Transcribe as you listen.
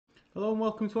Hello and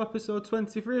welcome to episode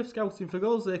 23 of Scouting for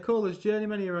Goals. They call us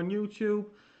Journeymen here on YouTube.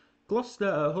 Gloucester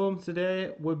at home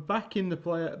today. We're back in the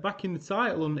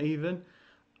title hunt even,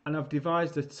 and I've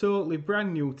devised a totally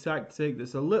brand new tactic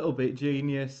that's a little bit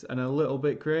genius and a little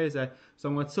bit crazy. So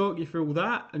I'm going to talk you through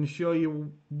that and show you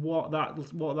what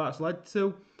that's led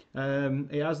to.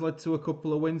 It has led to a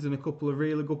couple of wins and a couple of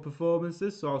really good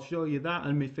performances. So I'll show you that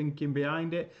and me thinking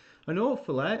behind it, and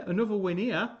hopefully another win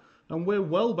here, and we're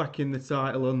well back in the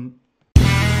title hunt.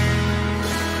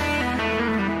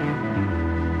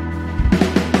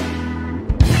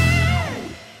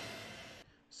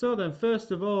 So then,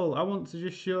 first of all, I want to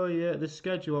just show you the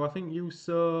schedule. I think you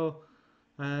saw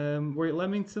we're at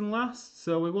Leamington last,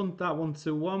 so we won that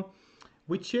 1-2-1.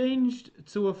 We changed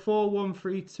to a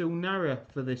 4-1-3-2 Nara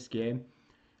for this game,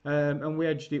 and we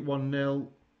edged it 1-0.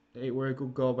 It were a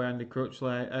good goal by Andy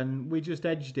Crutchley, and we just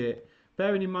edged it.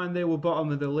 Bearing in mind they were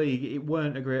bottom of the league, it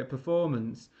weren't a great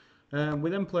performance.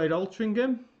 We then played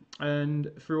Altrincham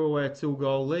and threw away a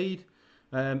 2-goal lead.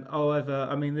 However,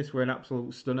 I mean, this were an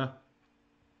absolute stunner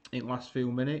in the last few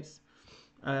minutes.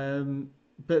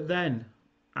 But then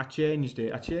I changed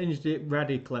it. I changed it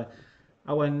radically.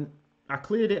 I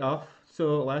cleared it off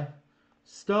totally,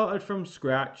 started from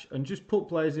scratch and just put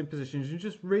players in positions and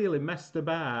just really messed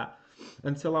about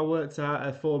until I worked out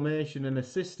a formation and a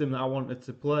system that I wanted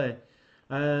to play,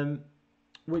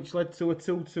 which led to a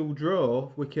 2-2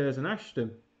 draw with Kears and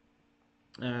Ashton.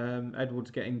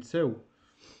 Edwards getting 2.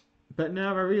 But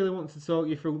now I really want to talk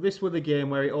you through. This was the game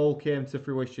where it all came to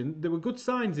fruition. There were good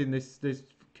signs in this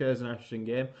Kears and Ashton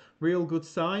game, real good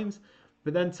signs.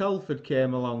 But then Telford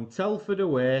came along, Telford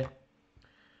away,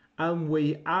 and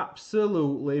we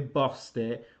absolutely bossed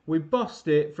it. We bossed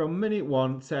it from minute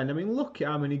 1-10. I mean, look at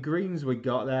how many greens we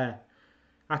got there.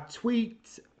 I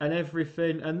tweaked and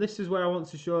everything, and this is where I want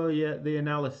to show you the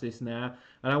analysis now,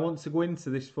 and I want to go into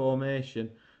this formation.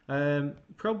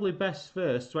 Probably best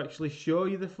first to actually show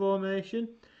you the formation.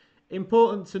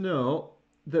 Important to note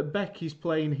that Becky's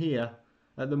playing here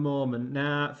at the moment.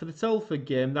 Now, for the Telford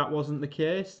game, that wasn't the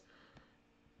case.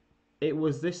 It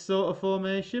was this sort of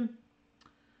formation,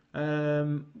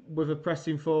 with a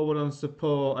pressing forward on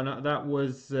support, and that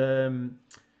was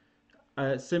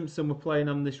Simpson were playing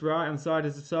on this right hand side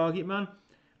as a target man,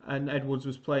 and Edwards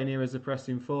was playing here as a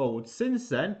pressing forward. Since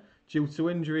then, due to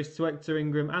injuries to Hector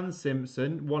Ingram and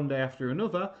Simpson, one day after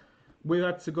another, we've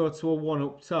had to go to a 1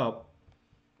 up top,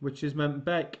 which has meant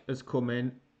Beck has come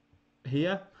in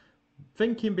here.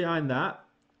 Thinking behind that,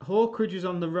 Hawkridge is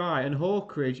on the right, and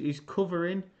Hawkridge is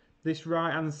covering this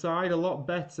right hand side a lot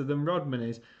better than Rodman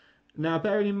is. Now,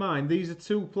 bearing in mind, these are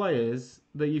two players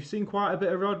that you've seen quite a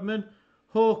bit of Rodman.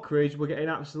 Hawkridge, we're getting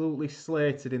absolutely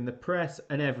slated in the press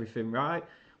and everything, right?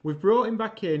 We've brought him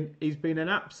back in. He's been an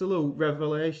absolute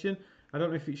revelation. I don't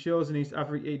know if it shows in his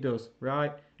average. It does,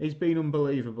 right? He's been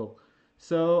unbelievable.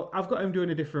 So I've got him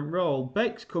doing a different role.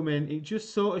 Beck's come in. It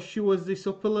just sort of shores this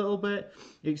up a little bit.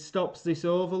 It stops this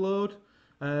overload.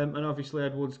 And obviously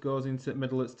Edwards goes into the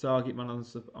middle as target man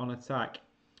on attack.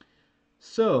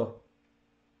 So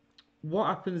what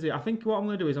happens here? I think what I'm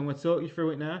going to do is I'm going to talk you through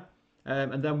it now.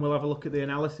 And then we'll have a look at the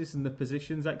analysis and the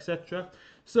positions, etc.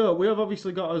 So we have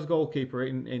obviously got us goalkeeper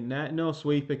in net. No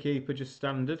sweeper keeper, just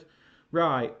standard.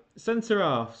 Right, centre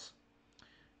halves.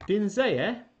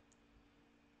 Dinzeye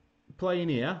playing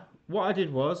here. What I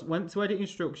did was went to edit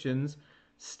instructions.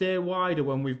 Stay wider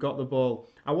when we've got the ball.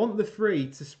 I want the three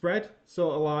to spread,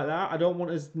 sort of like that. I don't want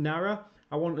us narrow.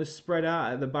 I want us spread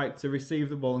out at the back to receive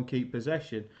the ball and keep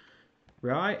possession.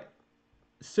 Right.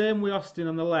 Same with Austin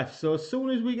on the left. So as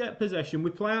soon as we get possession, we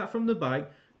play out from the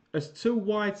back as two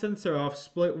wide centre halves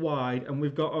split wide, and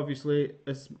we've got obviously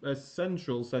a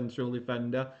central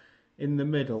defender in the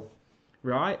middle,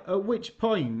 right? At which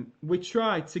point we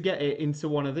try to get it into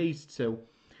one of these two.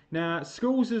 Now,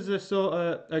 Scholes is a sort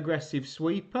of aggressive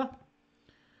sweeper,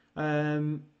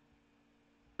 and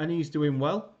he's doing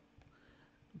well.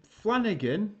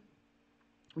 Flanagan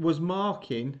was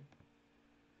marking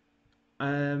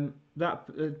that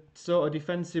sort of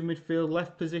defensive midfield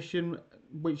left position,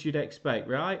 which you'd expect,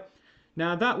 right?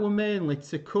 Now, that were mainly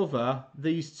to cover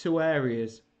these two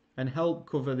areas and help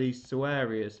cover these two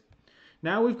areas.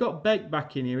 Now we've got Beck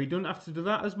back in here. He doesn't have to do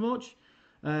that as much,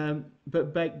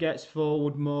 but Beck gets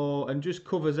forward more and just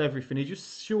covers everything. He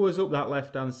just shores up that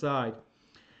left-hand side.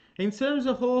 In terms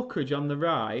of Hawkridge on the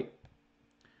right,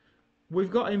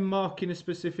 we've got him marking a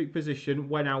specific position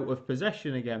when out of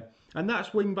possession again. And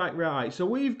that's wing back right. So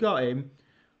we've got him,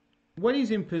 when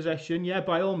he's in possession, yeah,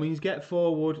 by all means, get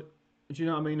forward, do you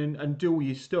know what I mean, and do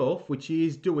your stuff, which he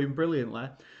is doing brilliantly.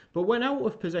 But when out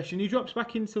of possession, he drops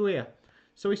back into here.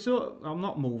 So I'm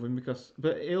not moving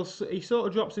but he sort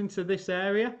of drops into this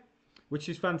area, which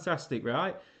is fantastic,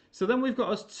 right? So then we've got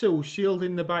us two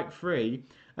shielding the back three,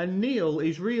 and Neil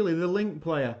is really the link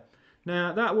player.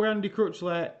 Now, that were Andy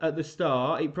Crutchley at the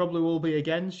start, it probably will be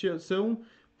again soon,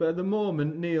 but at the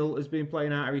moment, Neil has been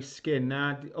playing out of his skin.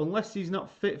 Now, unless he's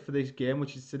not fit for this game,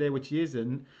 which is today, which he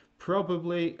isn't,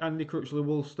 probably Andy Crutchley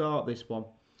will start this one.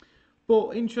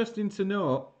 But interesting to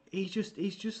note, he's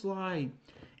just like,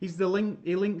 he's the link.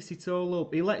 He links it all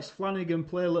up. He lets Flanagan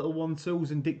play little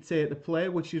 1-2s and dictate the play,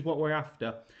 which is what we're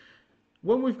after.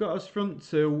 When we've got us front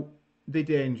two, they're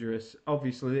dangerous.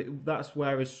 Obviously, that's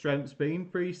where his strength's been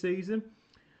pre-season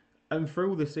and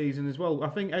through the season as well. I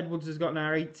think Edwards has got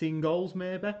now 18 goals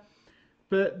maybe.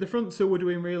 But the front two were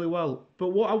doing really well. But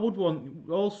what I would want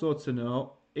also to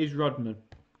know is Rodman,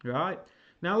 right?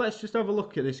 Now let's just have a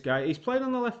look at this guy. He's playing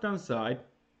on the left-hand side.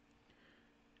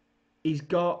 He's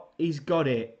got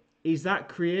it. He's that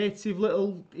creative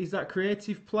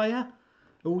player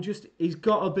who he's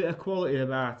got a bit of quality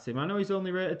about him. I know he's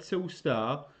only rated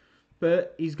 2-star,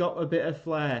 but he's got a bit of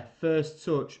flair, first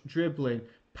touch, dribbling,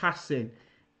 passing.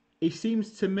 He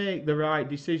seems to make the right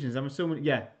decisions. I'm assuming,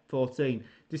 14.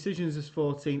 Decisions as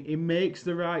 14. He makes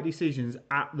the right decisions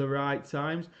at the right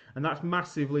times, and that's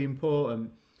massively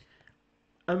important.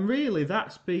 And really,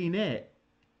 that's been it.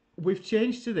 We've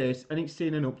changed to this, and it's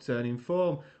seen an upturn in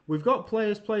form. We've got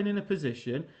players playing in a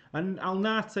position, and I'll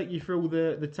now take you through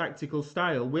the tactical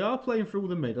style. We are playing through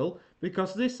the middle,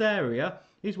 because this area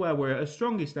is where we're at our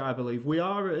strongest, I believe. We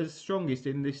are at our strongest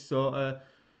in this sort of,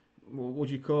 what would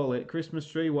you call it, Christmas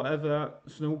tree, whatever,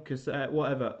 snooker set,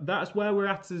 whatever. That's where we're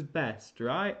at as best,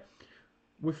 right?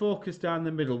 We focus down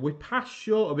the middle. We pass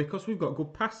shorter because we've got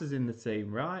good passes in the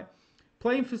team, right?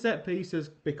 Playing for set pieces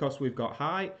because we've got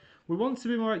height. We want to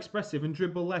be more expressive and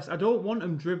dribble less. I don't want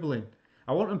them dribbling.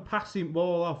 I want them passing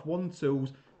ball off,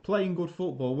 1-2s, playing good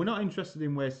football. We're not interested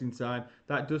in wasting time.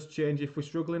 That does change if we're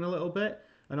struggling a little bit,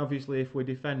 and obviously if we're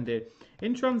defending.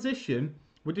 In transition,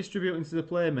 we're distributing to the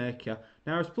playmaker.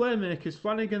 Now, as playmakers,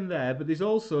 Flanagan there, but there's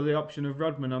also the option of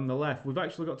Rodman on the left. We've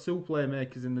actually got two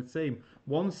playmakers in the team.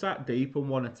 One sat deep and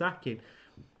one attacking.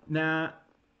 Now,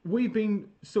 we've been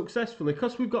successfully,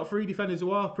 because we've got three defenders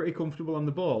who are pretty comfortable on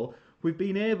the ball, we've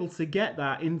been able to get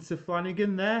that into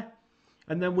Flanagan there,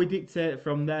 and then we dictate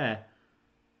from there.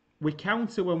 We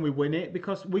counter when we win it,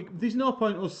 because there's no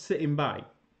point us sitting back.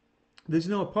 There's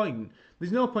no point.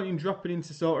 There's no point in dropping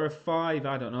into sort of I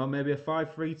don't know, maybe a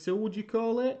 5-3-2, would you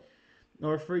call it?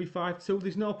 Or a 3-5-2.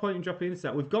 There's no point in dropping into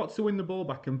that. We've got to win the ball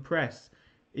back and press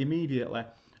immediately.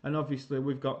 And obviously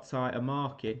we've got tighter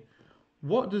marking.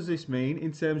 What does this mean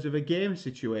in terms of a game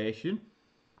situation?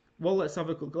 Well, let's have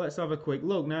a quick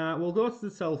look. Now, we'll go to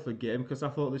the Telford game because I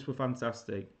thought this was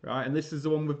fantastic, right? And this is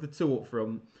the one with the two up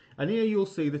front. And here you'll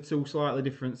see the two slightly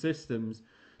different systems.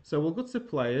 So we'll go to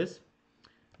players,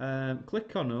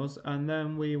 click on us, and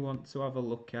then we want to have a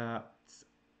look at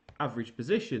average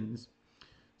positions.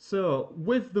 So,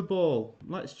 with the ball,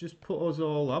 let's just put us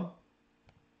all on.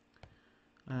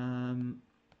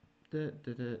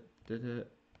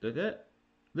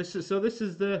 This is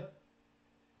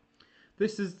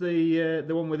the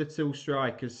one with the two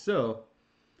strikers. So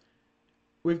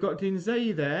we've got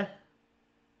Dinzey there,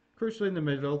 Crutchley in the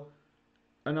middle,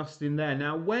 and Austin there.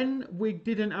 Now, when we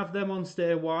didn't have them on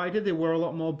stay wider, they were a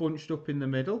lot more bunched up in the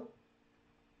middle.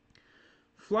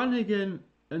 Flanagan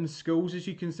and Scholes, as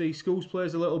you can see, Scholes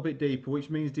plays a little bit deeper, which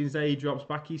means Dinzey drops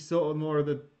back. He's sort of more of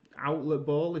the outlet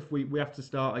ball if we have to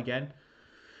start again.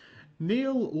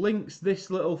 Neil links this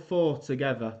little four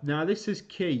together. Now, this is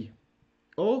key.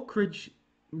 Oakridge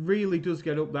really does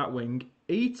get up that wing.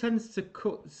 He tends to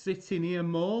sit in here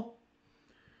more,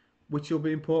 which will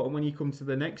be important when you come to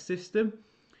the next system.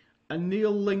 And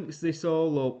Neil links this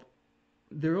all up.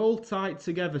 They're all tight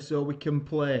together so we can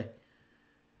play.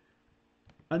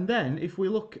 And then, if we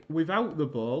look without the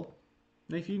ball,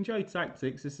 if you enjoy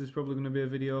tactics, this is probably going to be a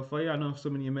video for you. I know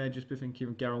some of you may just be thinking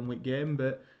of Garon Wick game,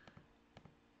 but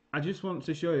I just want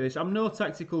to show you this. I'm no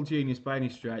tactical genius by any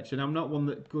stretch, and I'm not one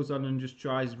that goes on and just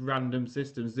tries random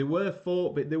systems. There were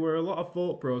a lot of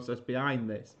thought process behind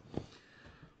this.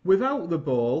 Without the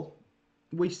ball,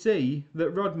 we see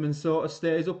that Rodman sort of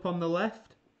stays up on the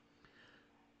left,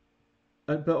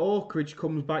 but Oakridge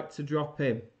comes back to drop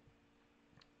in.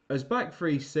 As back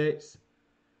three sits,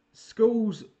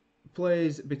 Scholes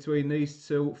plays between these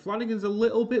two. Flanagan's a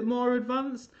little bit more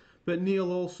advanced, but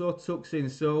Neil also tucks in.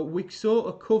 So we sort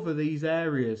of cover these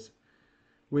areas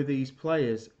with these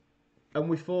players, and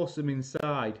we force them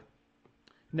inside.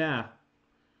 Now,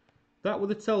 that was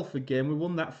the Telford game. We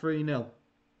won that 3-0.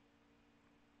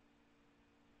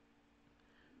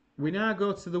 we now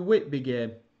go to the Whitby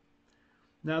game.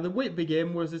 Now, the Whitby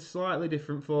game was a slightly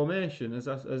different formation. As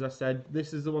I said,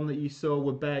 this is the one that you saw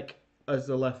with Beck as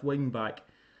the left wing back.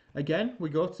 Again, we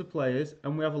go to players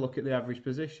and we have a look at the average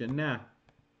position. Now,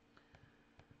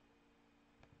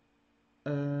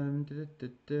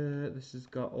 this has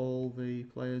got all the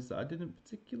players that I didn't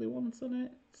particularly want on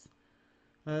it.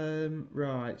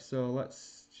 Right, so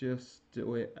let's just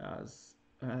do it as...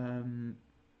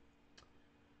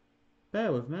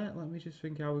 bear with me, let me just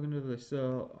think how we're going to do this.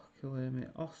 So,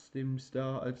 Austin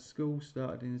started, School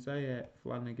started in Zayet,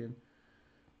 Flanagan,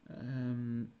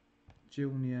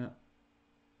 Junior,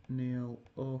 Neil,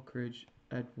 Oakridge,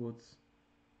 Edwards.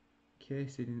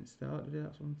 Casey didn't start, did he?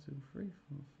 That's 1, 2, 3,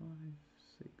 4, 5,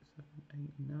 6, 7,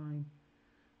 8, 9.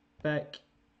 Beck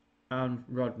and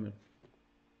Rodman.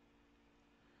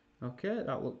 Okay,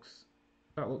 that looks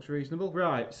reasonable.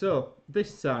 Right, so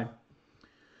this time,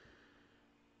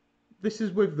 this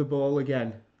is with the ball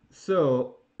again.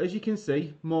 So as you can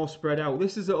see, more spread out.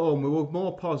 This is at home. We were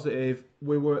more positive.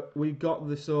 We got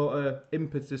the sort of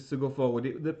impetus to go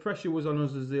forward. The pressure was on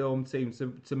us as the home team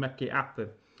to make it happen.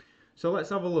 So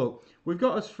let's have a look. We've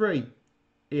got us free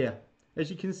here. As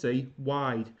you can see,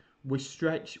 wide. We're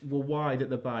wide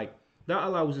at the back. That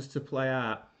allows us to play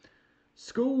out.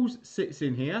 Scholes sits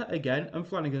in here again, and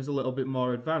Flanagan's a little bit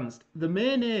more advanced. The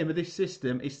main aim of this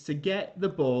system is to get the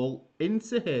ball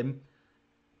into him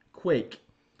quick.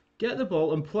 Get the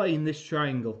ball and play in this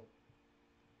triangle.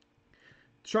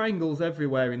 Triangles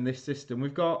everywhere in this system.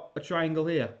 We've got a triangle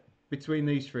here between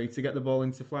these three to get the ball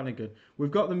into Flanagan.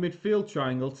 We've got the midfield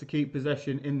triangle to keep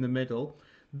possession in the middle.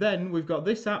 Then we've got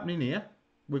this happening here.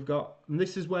 And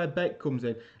this is where Beck comes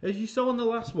in. As you saw on the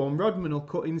last one, Rodman will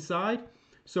cut inside.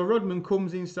 So Rodman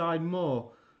comes inside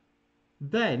more.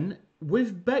 Then,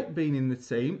 with Beck being in the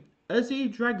team, as he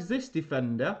drags this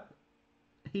defender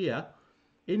here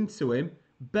into him,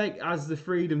 Beck has the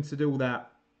freedom to do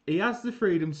that. He has the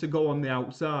freedom to go on the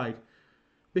outside.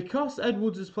 Because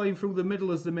Edwards is playing through the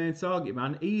middle as the main target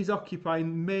man, he's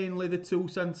occupying mainly the two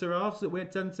centre-halves that we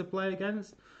tend to play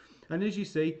against. And as you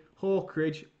see,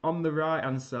 Hawkridge on the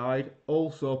right-hand side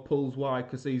also pulls wide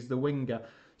because he's the winger.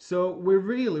 So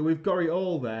we've got it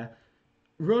all there.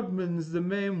 Rodman's the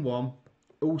main one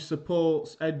who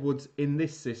supports Edwards in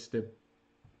this system.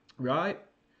 Right?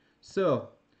 So,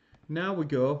 now we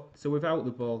go to without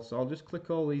the ball. So I'll just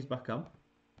click all these back on.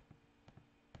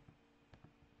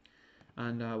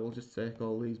 And I will just take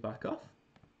all these back off.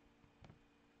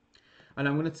 And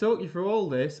I'm going to talk you through all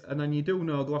this, and then you do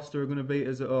know Gloucester are going to beat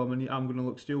us at home, and I'm going to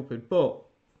look stupid. But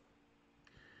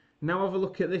now have a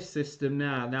look at this system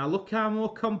now. Now look how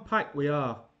more compact we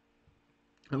are.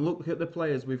 And look at the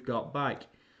players we've got back.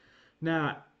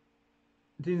 Now,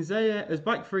 Dinzea as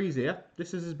back three's here.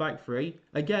 This is his back three.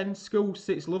 Again, School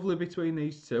sits lovely between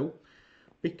these two.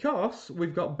 Because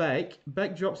we've got Beck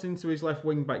drops into his left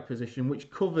wing back position,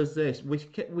 which covers this.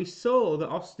 We saw that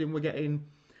Austin were getting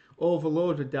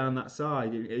overloaded down that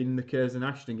side in the Curzon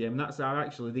Ashton game. That's how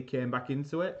actually they came back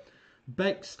into it.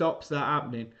 Beck stops that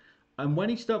happening. And when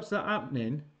he stops that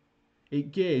happening,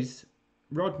 it gives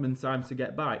Rodman time to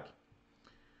get back.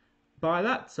 By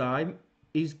that time,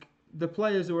 the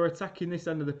players who are attacking this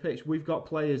end of the pitch, we've got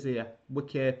players here. We're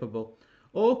capable.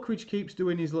 Oakridge keeps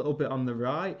doing his little bit on the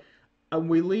right. And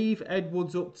we leave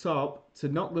Edwards up top to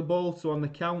knock the ball to on the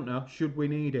counter should we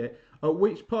need it. At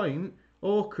which point,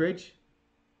 Oakridge,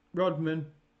 Rodman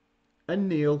and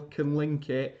Neil can link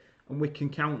it and we can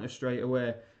counter straight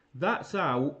away. That's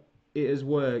how it has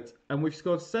worked. And we've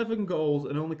scored 7 goals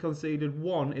and only conceded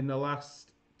 1 in the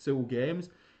last 2 games.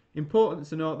 Important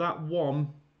to note that 1,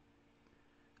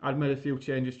 I'd made a few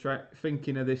changes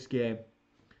thinking of this game.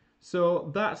 So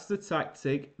that's the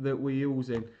tactic that we're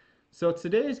using. So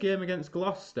today's game against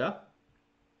Gloucester,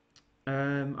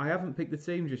 I haven't picked the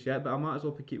team just yet, but I might as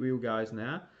well pick it with you guys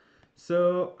now.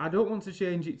 So I don't want to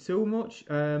change it too much.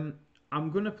 I'm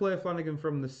going to play Flanagan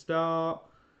from the start.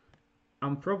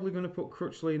 I'm probably going to put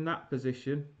Crutchley in that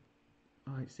position.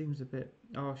 Oh, it seems a bit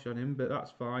harsh on him, but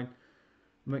that's fine.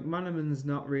 McManaman's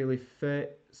not really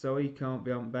fit, so he can't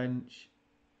be on bench.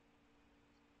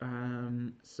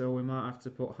 So we might have to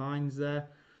put Hines there.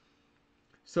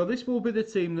 So this will be the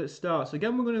team that starts.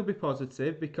 Again, we're going to be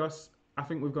positive because I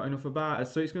think we've got enough about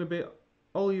us. So it's going to be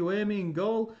Oluwemi in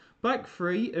goal. Back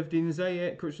 3 of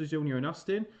Dinzeye, Crutchley Jr. and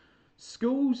Austin.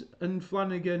 Scholes and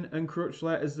Flanagan and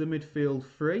Crutchley as the midfield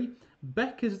 3.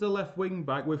 Beck as the left wing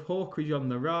back with Hawkridge on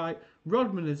the right.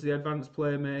 Rodman as the advanced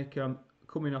playmaker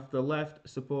coming off the left,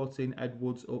 supporting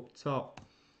Edwards up top.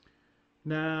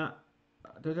 Now,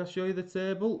 did I show you the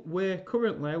table? We've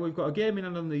got a game in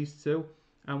hand on these two.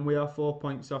 And we are 4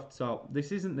 points off top.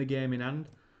 This isn't the game in hand,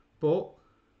 But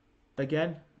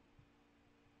again,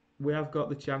 we have got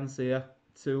the chance here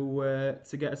to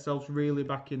get ourselves really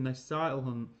back in this title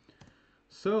hunt.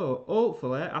 So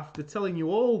hopefully, after telling you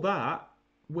all that,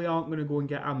 we aren't going to go and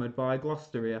get hammered by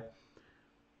Gloucester here.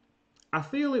 I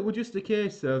feel it was just a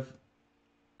case of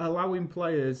allowing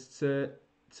players to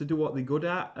do what they're good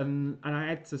at, and I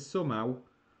had to somehow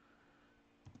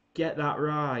get that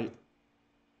right.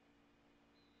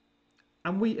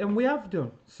 And we have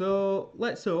done. So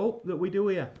let's hope that we do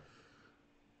here.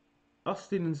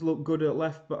 Austin's looked good at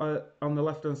left, on the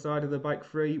left hand side of the back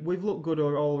three. We've looked good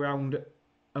all round,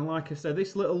 and like I said,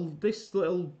 this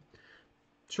little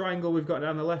triangle we've got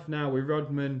down the left now with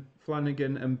Rodman,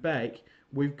 Flanagan, and Beck.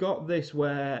 We've got this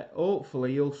where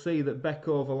hopefully you'll see that Beck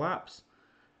overlaps,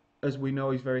 as we know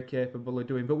he's very capable of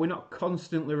doing. But we're not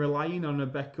constantly relying on a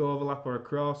Beck overlap or a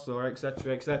cross or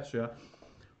etc. etc.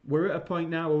 We're at a point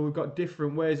now where we've got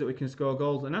different ways that we can score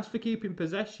goals. And as for keeping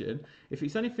possession, if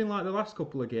it's anything like the last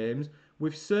couple of games,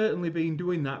 we've certainly been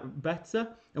doing that better,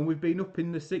 and we've been up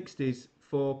in the 60s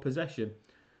for possession.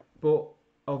 But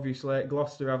obviously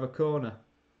Gloucester have a corner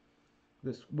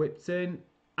that's whipped in.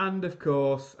 And of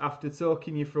course, after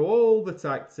talking you through all the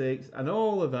tactics and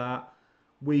all of that,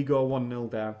 we go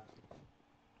 1-0 down.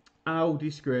 How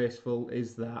disgraceful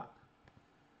is that?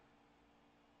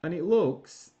 And it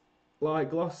looks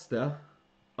like Gloucester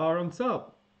are on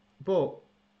top. But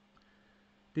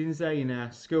Dinzey now,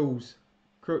 Schools,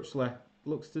 Crutchley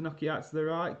looks to knock it out to the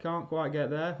right, can't quite get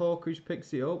there. Hawkridge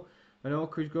picks it up, and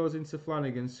Hawkridge goes into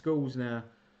Flanagan. Schools now.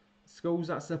 Schools,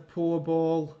 that's a poor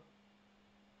ball.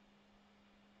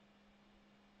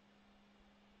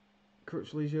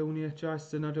 Crutchley Jr. tries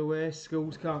to nod away.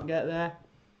 Schools can't get there.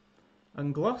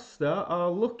 And Gloucester are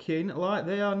looking like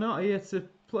they are not here to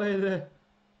play the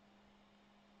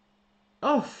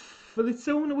off for the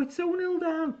 2-0. We're 2-0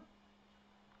 down.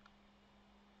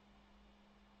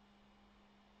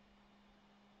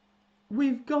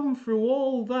 We've gone through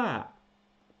all that.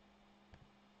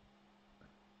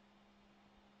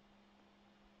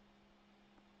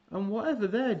 And whatever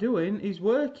they're doing is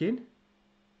working.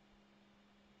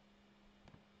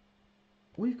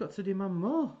 We've got to demand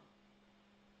more.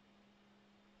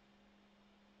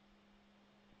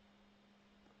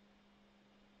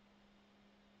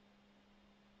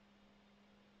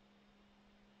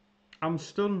 I'm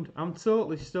stunned. I'm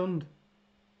totally stunned.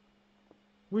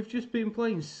 We've just been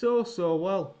playing so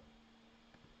well.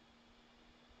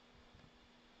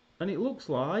 And it looks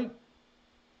like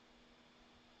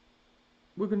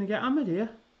we're going to get hammered here.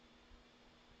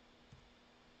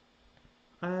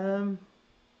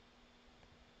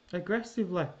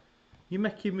 Aggressively. You're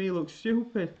making me look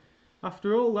stupid.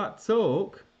 After all that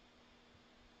talk,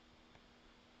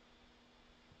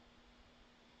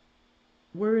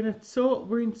 we're in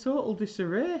total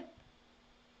disarray.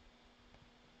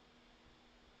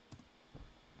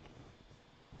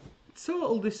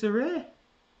 Total disarray.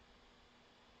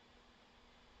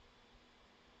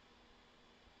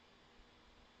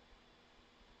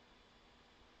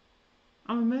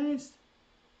 I'm amazed.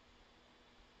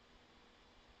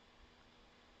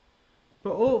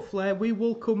 But hopefully we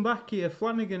will come back here.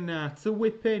 Flanagan now to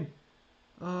whip in.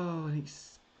 Oh, and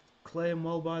it's claimed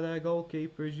well by their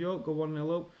goalkeeper as York go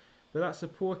 1-0 up. But that's a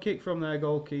poor kick from their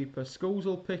goalkeeper. Schools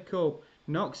will pick up.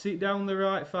 Knocks it down the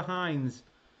right for Hines.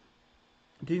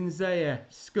 Dinzea.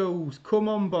 Schools. Come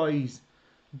on, boys.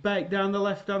 Beck down the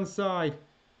left-hand side.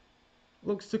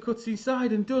 Looks to cut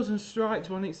inside and does, and strikes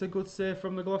one. It's a good save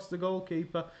from the Gloucester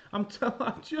goalkeeper. I'm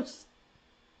just...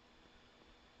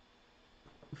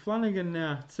 Flanagan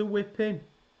now to whip in.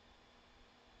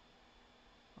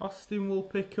 Austin will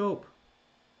pick up.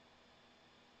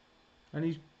 And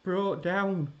he's brought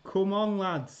down. Come on,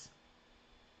 lads.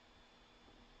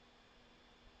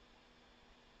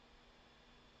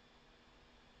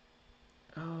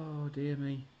 Oh, dear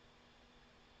me.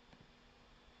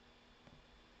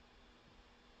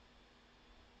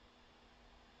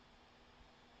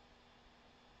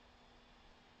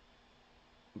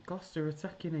 Gloucester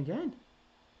attacking again.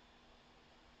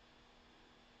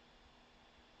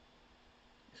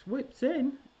 It's whipped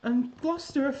in, and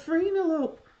Gloucester are 3-0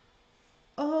 up.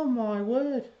 Oh my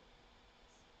word.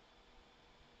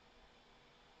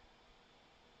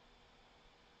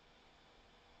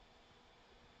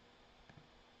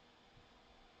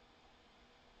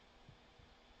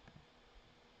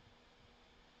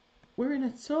 We're in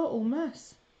a total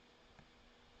mess.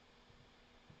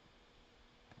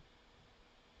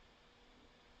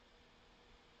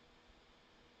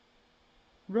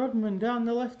 Rodman down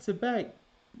the left to Beck.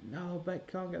 No, Beck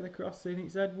can't get the cross in.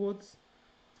 It's Edwards.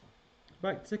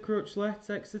 Back to Crutchley.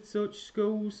 Takes the touch.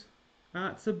 Schools.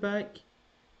 Out to Beck.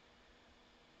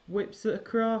 Whips it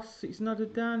across. It's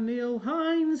nodded down. Neil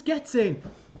Hines gets in.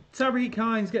 Tariq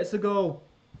Hines gets a goal.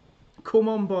 Come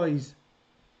on, boys.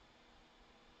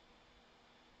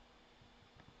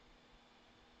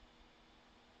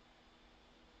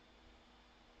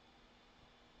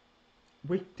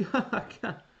 I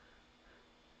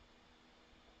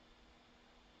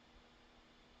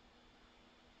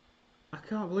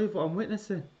can't believe what I'm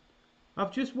witnessing.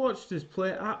 I've just watched us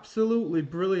play absolutely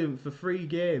brilliant for 3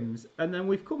 games, and then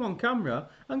we've come on camera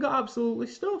and got absolutely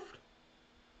stuffed.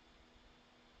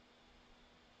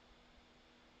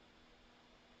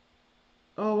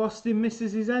 Oh, Austin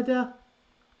misses his header.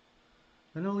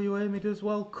 And Oluwemi does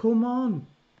well. Come on.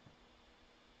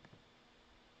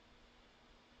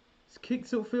 It's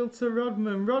kicked upfield to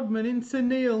Rodman. Rodman into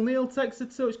Neil. Neil takes a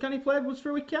touch. Can he play Edwards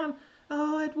through? He can.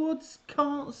 Oh, Edwards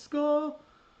can't score.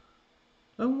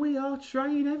 And we are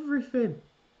trying everything.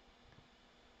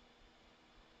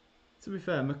 To be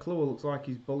fair, McClure looks like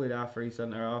he's bullied our 3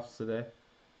 centre-halves today.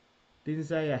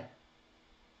 Dinzeye.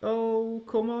 Oh,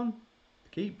 come on.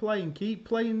 Keep playing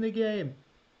the game.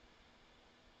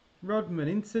 Rodman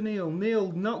into Neil.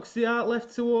 Neil knocks it out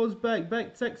left towards Beck.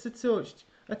 Beck takes a touch.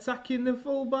 Attacking the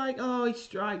full-back. Oh, he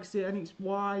strikes it and it's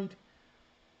wide.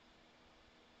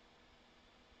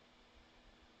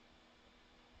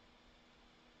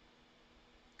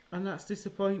 And that's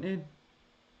disappointing.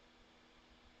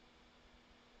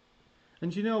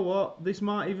 And you know what? This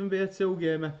might even be a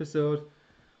 2-game episode,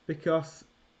 because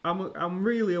I'm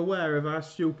really aware of how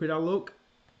stupid I look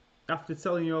after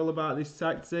telling you all about this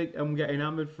tactic. I'm getting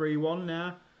hammered 3-1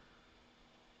 now.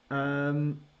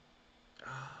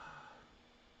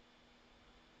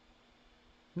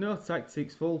 No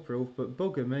tactics foolproof, but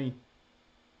bugger me.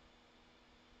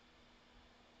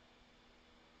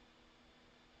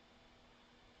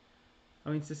 I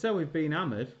mean, to say we've been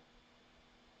hammered.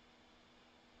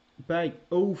 Bake.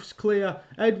 Oof's clear.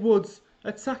 Edwards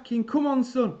attacking. Come on,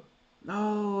 son.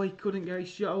 Oh, he couldn't get his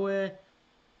shot away.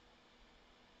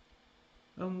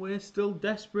 And we're still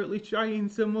desperately trying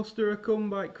to muster a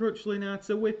comeback. Crutchley now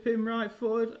to whip him right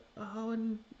forward. Oh,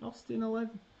 and Austin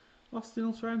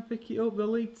will try and pick it up the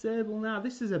league table now.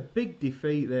 This is a big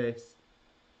defeat, this.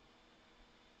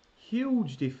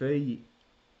 Huge defeat.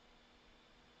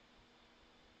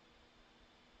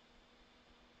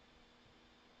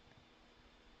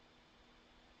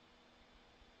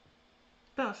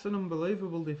 That's an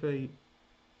unbelievable defeat.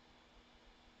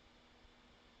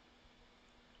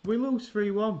 We lose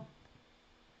 3-1.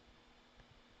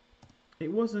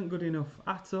 It wasn't good enough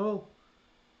at all.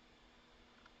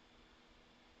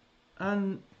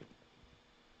 And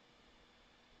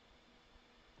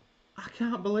I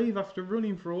can't believe after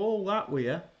running through all that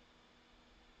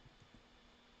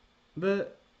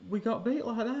that we got beat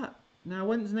like that. Now,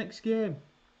 when's the next game?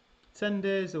 10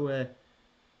 days away.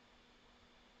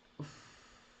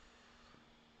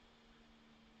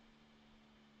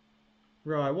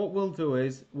 Right, what we'll do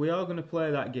is we are going to play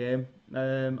that game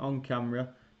on camera,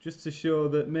 just to show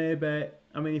that maybe,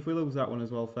 I mean, if we lose that one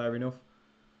as well, fair enough.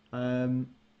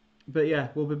 But yeah,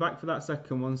 we'll be back for that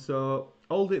second one, so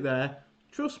hold it there.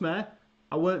 Trust me,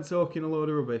 I weren't talking a load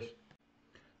of rubbish.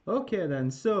 Okay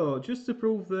then, so just to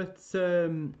prove that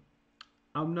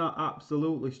I'm not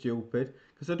absolutely stupid,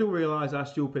 because I do realise how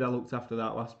stupid I looked after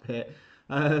that last bit,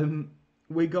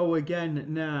 we go again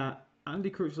now.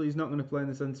 Andy Crutchley is not going to play in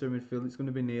the centre of midfield. It's going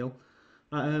to be Neil.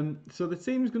 So the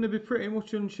team's going to be pretty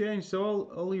much unchanged.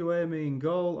 So Oluwemi in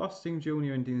goal, Austin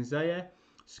Jr. and Dinzeye,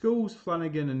 Scholes,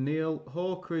 Flanagan and Neil,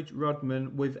 Hawkridge,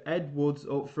 Rodman, with Edwards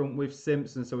up front with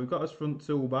Simpson. So we've got us front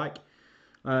 2 back.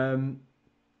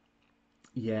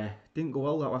 Yeah, didn't go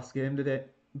well that last game, did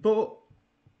it? But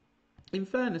in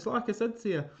fairness, like I said to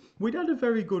you, we'd had a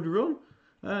very good run.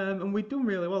 And we'd done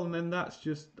really well. And then that's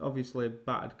just obviously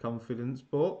battered confidence.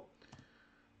 But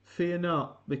fear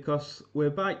not, because we're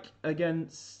back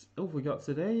against. Oh, we got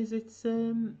today. Is it?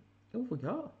 Oh, we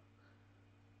got.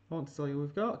 I want to tell you,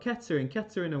 we've got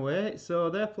Kettering away. So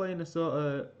they're playing a sort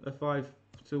of a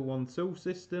 5-2-1-2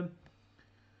 system.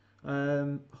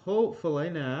 Hopefully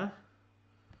now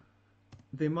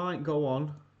they might go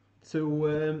on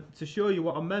to show you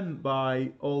what I meant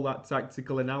by all that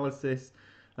tactical analysis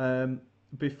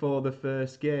before the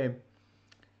first game.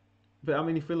 But I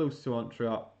mean, if we lose to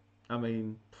Antwerp, I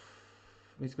mean,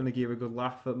 it's going to give a good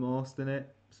laugh at most, innit?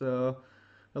 So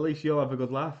at least you'll have a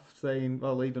good laugh saying,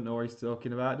 well, he don't know what he's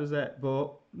talking about, does it?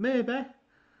 But maybe.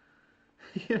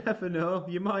 You never know.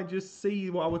 You might just see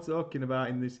what I was talking about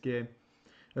in this game.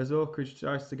 As Oakridge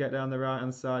tries to get down the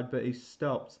right-hand side, but he's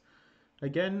stopped.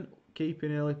 Again,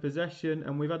 keeping early possession,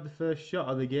 and we've had the first shot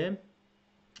of the game.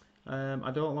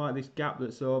 I don't like this gap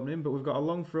that's opening, but we've got a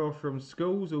long throw from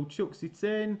Schools who chucks it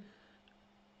in.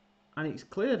 And it's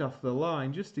cleared off the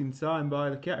line just in time by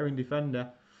the Kettering defender.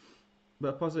 But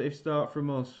a positive start from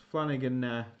us. Flanagan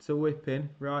there to whip in,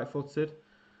 right-footed.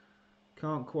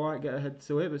 Can't quite get ahead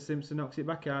to it, but Simpson knocks it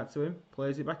back out to him.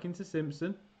 Plays it back into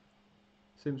Simpson.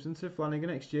 Simpson to Flanagan,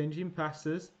 exchanging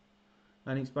passes.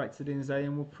 And it's back to Dinzey,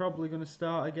 and we're probably going to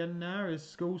start again now as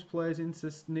Schools plays into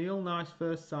Neil. Nice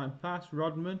first time pass.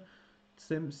 Rodman,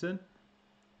 Simpson.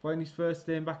 Playing his first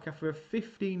game back after a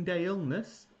 15-day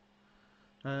illness.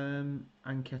 And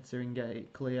Kettering get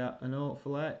it clear, and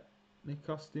hopefully Nick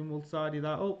Austin will tidy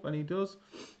that up, and he does.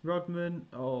 Rodman,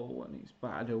 oh, and it's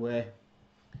battered away.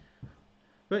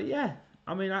 But yeah,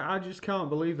 I mean, I just can't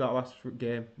believe that last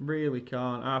game. Really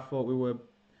can't. I thought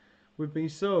we've been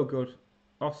so good.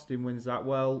 Austin wins that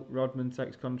well. Rodman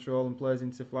takes control and plays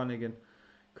into Flanagan.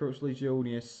 Crutchley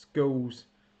Jr. Schools.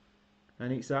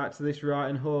 And it's out to this right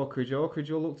and Hawkridge.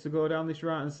 Hawkridge will look to go down this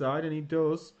right hand side, and he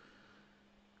does.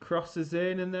 Crosses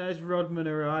in, and there's Rodman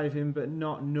arriving, but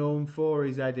not known for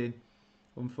his heading.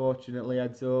 Unfortunately,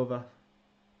 heads over.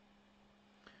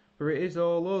 But it is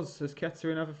all us as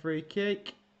Kettering have a free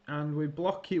kick, and we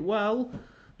block it well.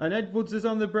 And Edwards is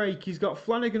on the break. He's got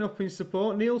Flanagan up in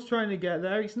support. Neil's trying to get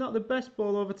there. It's not the best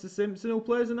ball over to Simpson, who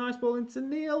plays a nice ball into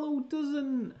Neil, who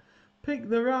doesn't pick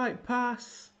the right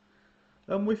pass.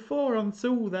 And we're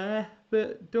 4-on-2 there,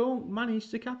 but don't manage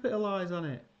to capitalise on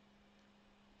it.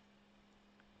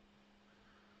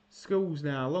 Schools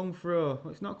now, long throw.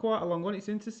 It's not quite a long one, it's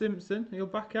into Simpson. He'll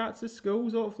back out to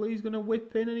Schools. Hopefully he's going to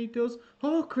whip in, and he does.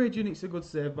 Hawkridge, and it's a good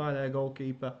save by their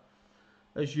goalkeeper.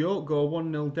 As York go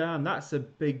 1-0 down, that's a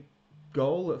big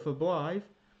goal for Blythe.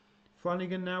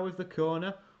 Flanagan now with the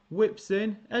corner. Whips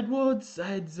in. Edwards,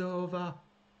 heads over.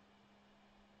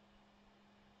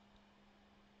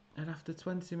 And after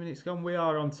 20 minutes gone, we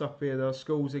are on top here though.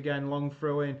 Schools again, long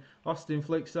throw in. Austin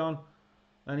flicks on.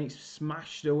 And it's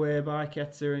smashed away by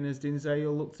Kettering as Dinzey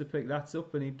will look to pick that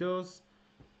up, and he does.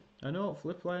 And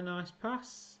hopefully play a nice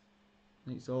pass.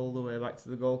 It's all the way back to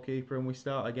the goalkeeper, and we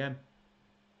start again.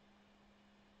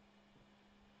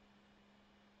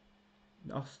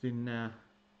 Austin now.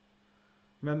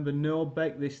 Remember, no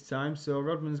Beck this time, so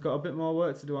Rodman's got a bit more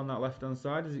work to do on that left hand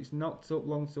side as it's knocked up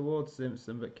long towards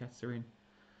Simpson, but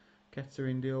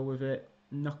Kettering deal with it.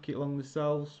 Knock it along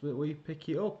themselves, but we pick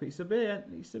it up. It's a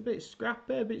bit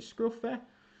scrappy, a bit scruffy,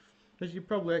 as you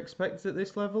probably expect at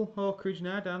this level. Hawkridge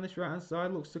now down this right hand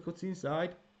side, looks to cut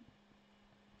inside.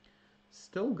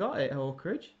 Still got it,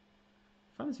 Hawkridge.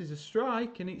 Fancies a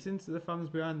strike, and it's into the fans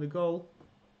behind the goal.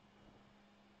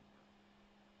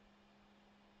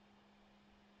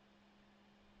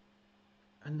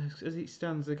 And as it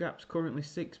stands, the gap's currently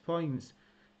 6 points.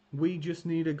 We just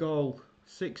need a goal.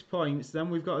 6 points, then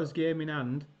we've got us game in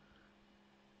hand.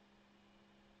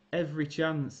 Every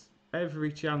chance.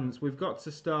 We've got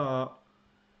to start.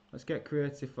 Let's get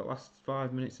creative for the last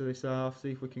 5 minutes of this half,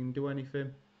 see if we can do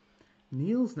anything.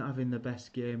 Neil's not having the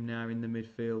best game now in the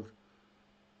midfield.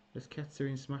 As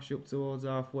Kettering smash up towards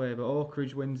halfway, but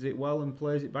Hawkridge wins it well and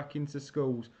plays it back into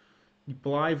Schools.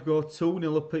 Blythe go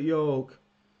 2-0 up at York.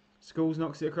 Schools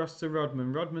knocks it across to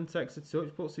Rodman. Rodman takes a touch,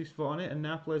 puts his foot on it, and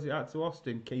now plays it out to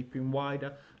Austin, keeping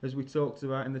wider, as we talked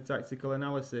about in the tactical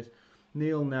analysis.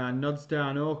 Neil now nods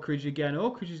down. Hawkridge again.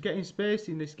 Hawkridge is getting space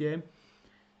in this game.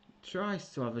 Tries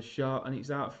to have a shot, and it's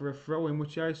out for a throw-in,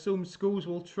 which I assume Schools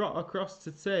will trot across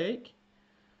to take,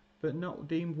 but not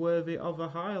deemed worthy of a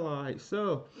highlight.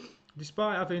 So,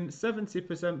 despite having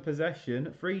 70%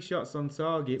 possession, 3 shots on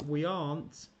target, we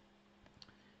aren't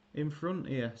in front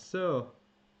here. So,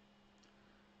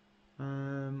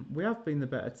 we have been the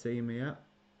better team here.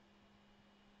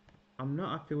 I'm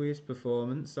not happy with his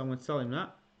performance, so I'm going to tell him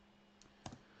that.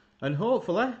 And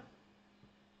hopefully,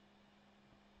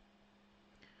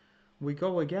 we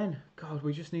go again. God,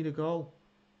 we just need a goal.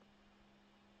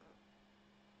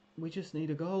 We just need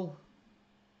a goal.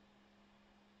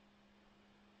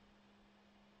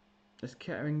 As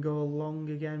Kettering go long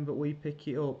again, but we pick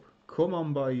it up. Come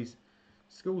on, boys.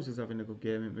 Schools is having a good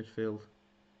game in midfield.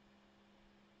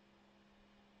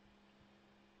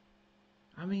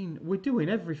 I mean, we're doing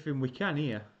everything we can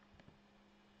here.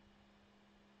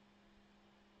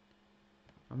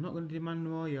 I'm not going to demand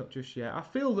more just yet. I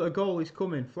feel that a goal is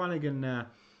coming. Flanagan now.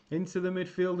 Into the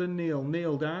midfield and Neil.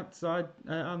 Neil outside,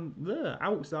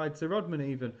 outside to Rodman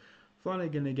even.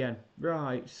 Flanagan again.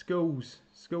 Right, Schools.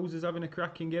 Schools is having a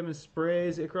cracking game and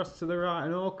sprays it across to the right.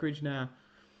 And Hawkridge now.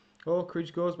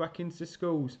 Hawkridge goes back into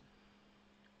Schools.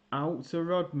 Out to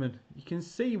Rodman. You can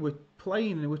see we're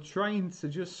playing and we're trying to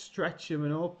just stretch him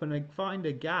and open and find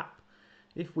a gap.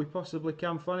 if we possibly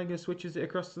can. Flanagan switches it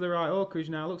across to the right. Oakridge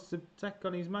now looks to take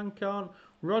on his man, can't.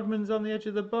 Rodman's on the edge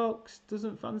of the box,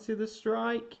 doesn't fancy the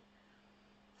strike.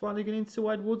 Flanagan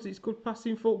into Edwards, it's good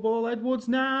passing football. Edwards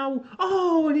now,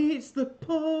 oh, and he hits the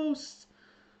post.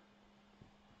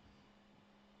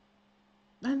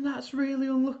 And that's really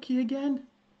unlucky again.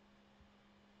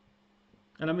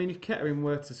 And I mean, if Kettering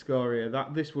were to score here,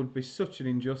 this would be such an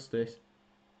injustice.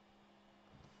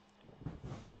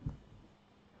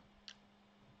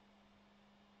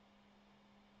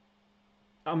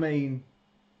 I mean,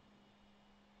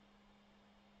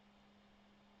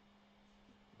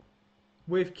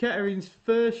 with Kettering's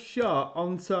first shot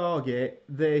on target,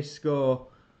 they score.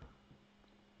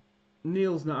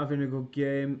 Neil's not having a good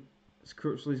game.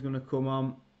 Crutchley's going to come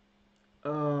on.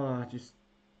 Oh,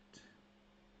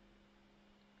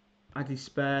 I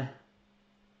despair.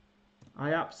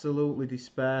 I absolutely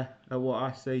despair at what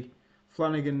I see.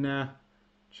 Flanagan now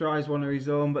tries one of his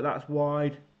own, but that's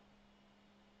wide.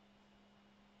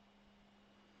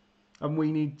 And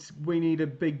we need a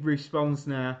big response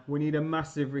now. We need a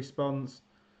massive response.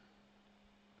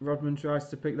 Rodman tries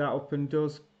to pick that up and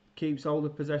does. Keeps hold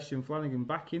of possession. Flanagan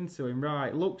back into him.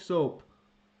 Right, looks up.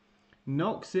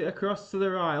 Knocks it across to the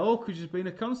right. Oakridge has been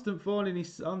a constant thorn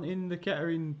in the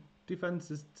Kettering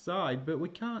defence's side, but we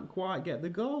can't quite get the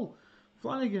goal.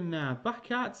 Flanagan now. Back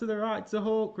out to the right to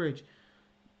Oakridge.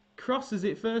 Crosses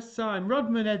it first time.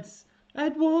 Rodman heads.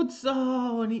 Edwards,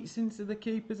 oh, and it's into the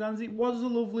keeper's hands. It was a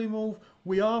lovely move.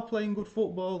 We are playing good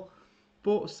football,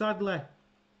 but sadly,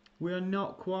 we are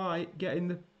not quite getting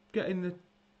the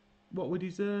what we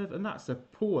deserve, and that's a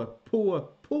poor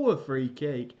free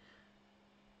kick.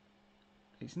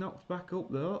 It's knocked back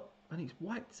up though, and it's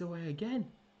whacked away again.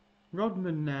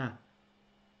 Rodman now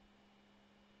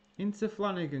into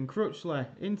Flanagan, Crutchley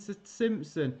into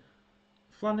Simpson,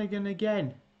 Flanagan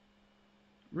again,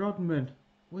 Rodman.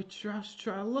 We just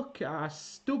try to look at how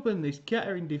stubborn this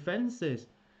Kettering defence is.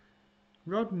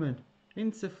 Rodman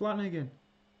into Flanagan.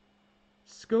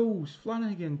 Scholes,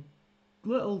 Flanagan.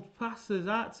 Little passes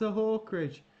out to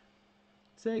Oakridge.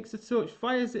 Takes a touch,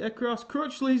 fires it across.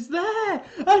 Crutchley's there!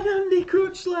 And Andy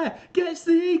Crutchley gets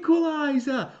the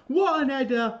equaliser. What an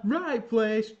header. Right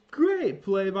place. Great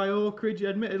play by Oakridge,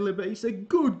 admittedly, but it's a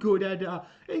good header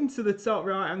into the top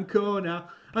right hand corner.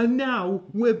 And now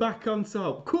we're back on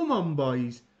top. Come on,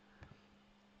 boys.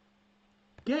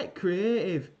 Get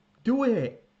creative. Do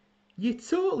it. You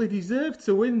totally deserve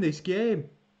to win this game.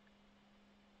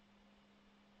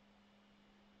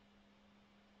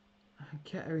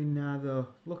 Kettering now though,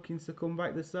 looking to come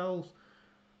back themselves.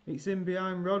 It's in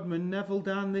behind Rodman. Neville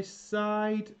down this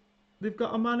side. They've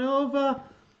got a man over.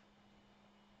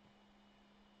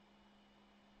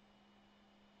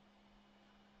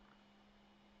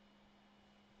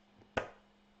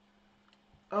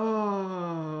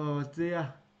 Oh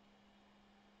dear.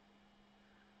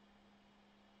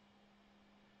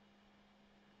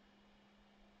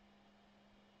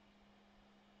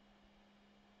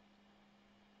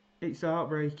 It's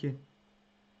heartbreaking.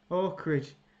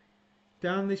 Oakridge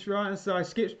down this right hand side,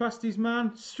 skips past his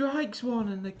man, strikes one,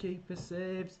 and the keeper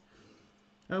saves.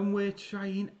 And we're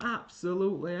trying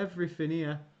absolutely everything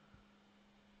here.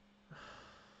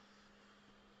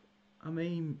 I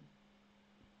mean,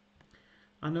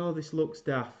 I know this looks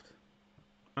daft.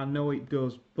 I know it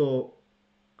does, but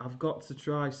I've got to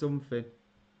try something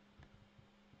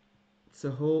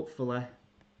to hopefully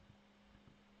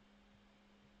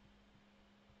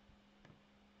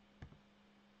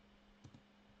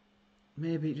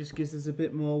maybe it just gives us a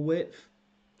bit more width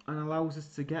and allows us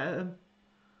to get at them.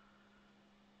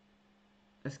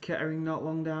 As Kettering not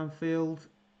long downfield.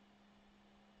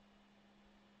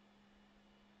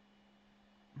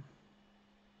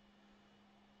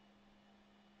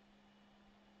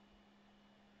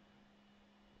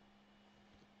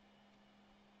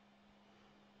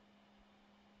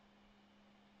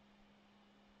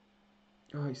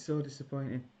 Oh, it's so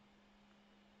disappointing.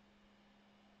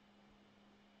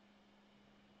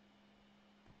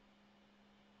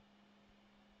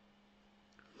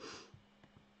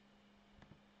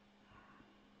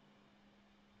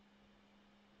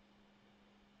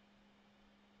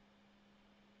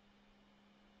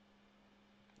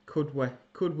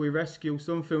 Could we rescue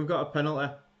something? We've got a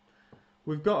penalty.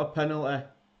 We've got a penalty.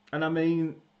 And I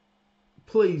mean,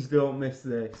 please don't miss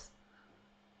this.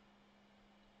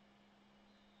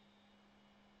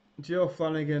 Joe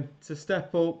Flanagan to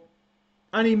step up.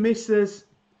 And he misses.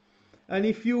 And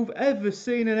if you've ever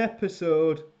seen an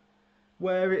episode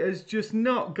where it has just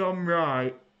not gone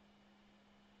right,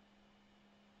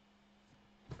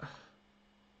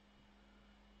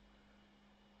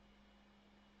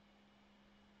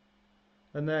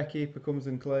 And their keeper comes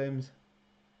and claims.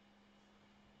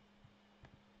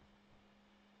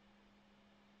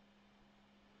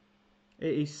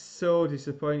 It is so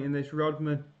disappointing, this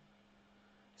Rodman.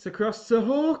 It's across to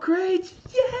Hawkridge.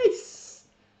 Yes!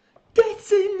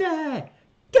 Get in there!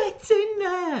 Get in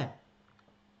there!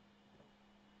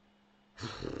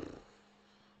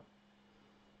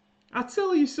 I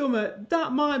tell you something,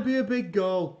 that might be a big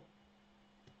goal.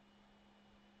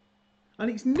 And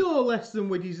it's no less than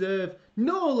we deserve.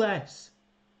 No less.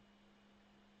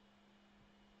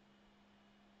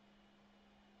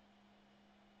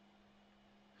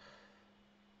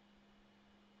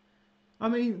 I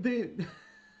mean,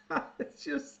 it's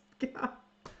just...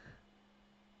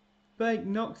 Bake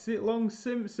knocks it long,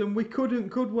 Simpson. We couldn't,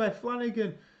 could we?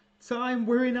 Flanagan. Time,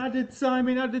 we're in added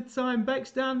time.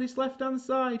 Beck's down this left-hand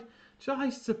side.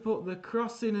 Tries to put the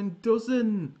cross in and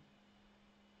doesn't.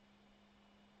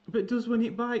 But does win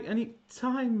it back. And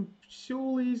time,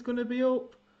 surely he's going to be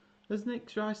up. As Nick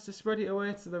tries to spread it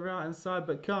away to the right-hand side,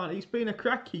 but can't. It's been a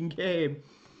cracking game.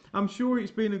 I'm sure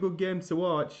it's been a good game to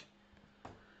watch.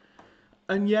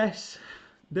 And yes,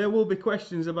 there will be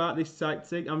questions about this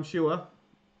tactic, I'm sure.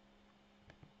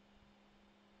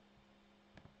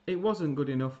 It wasn't good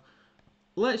enough.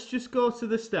 Let's just go to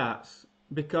the stats,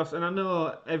 because, and I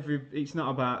know it's not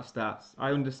about stats.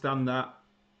 I understand that.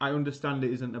 I understand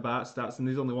it isn't about stats, and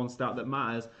there's only one stat that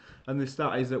matters, and the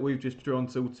stat is that we've just drawn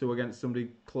 2-2 against somebody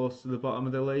close to the bottom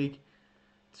of the league.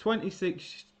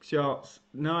 26 shots,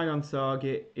 9 on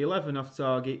target, 11 off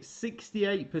target,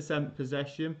 68%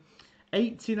 possession,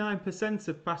 89%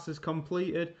 of passes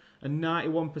completed, and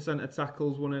 91% of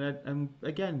tackles won. And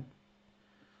again,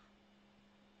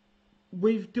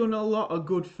 we've done a lot of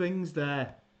good things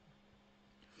there.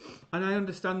 And I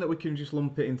understand that we can just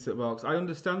lump it into the box. I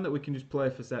understand that we can just play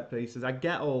for set pieces. I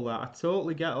get all that. I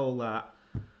totally get all that.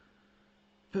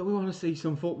 But we want to see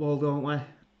some football, don't we?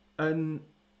 And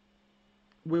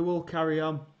we will carry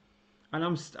on.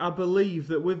 And I believe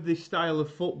that with this style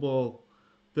of football,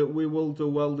 that we will do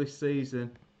well this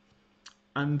season.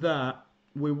 And that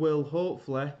we will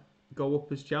hopefully go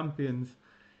up as champions.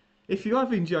 If you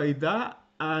have enjoyed that,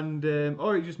 and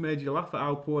or it just made you laugh at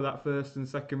how poor that first and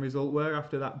second result were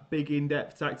after that big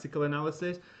in-depth tactical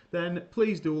analysis, then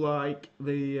please do like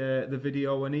the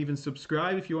video and even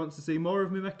subscribe if you want to see more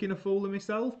of me making a fool of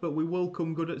myself. But we will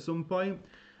come good at some point.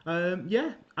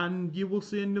 Yeah, and you will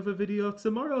see another video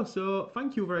tomorrow. So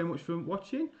thank you very much for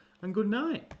watching, and good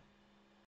night.